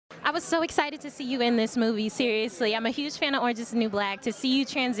I was so excited to see you in this movie, seriously. I'm a huge fan of Orange is the New Black. To see you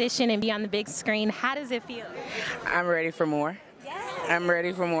transition and be on the big screen, how does it feel? I'm ready for more. I'm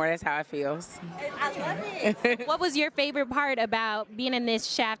ready for more. That's how it feels. I love it. What was your favorite part about being in this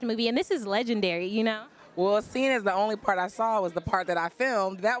Shaft movie? And this is legendary, you know? Well, seeing as the only part I saw was the part that I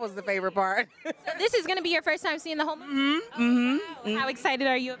filmed, that was the favorite part. So this is going to be your first time seeing the whole movie? Wow. How excited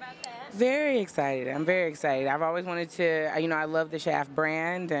are you about that? Very excited. I'm very excited. I've always wanted to, I love the Shaft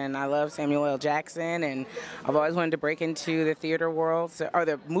brand, and I love Samuel L. Jackson, and I've always wanted to break into the theater world, or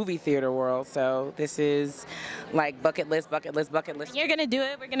the movie theater world. So this is like bucket list, bucket list, bucket list. You're going to do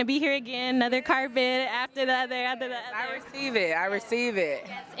it. We're going to be here again, another carpet after the other, after the other. I receive it. I receive it.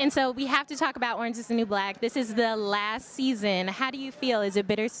 Yes. And so we have to talk about Orange is the New Black. This is the last season. How do you feel? Is it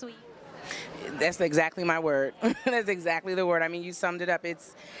bittersweet? That's exactly my word. That's exactly the word. I mean, you summed it up.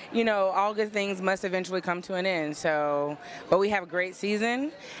 It's, all good things must eventually come to an end. So, but we have a great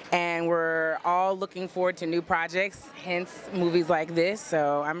season, and we're all looking forward to new projects, hence movies like this.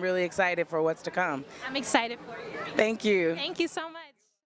 So I'm really excited for what's to come. I'm excited for you. Thank you. Thank you so much.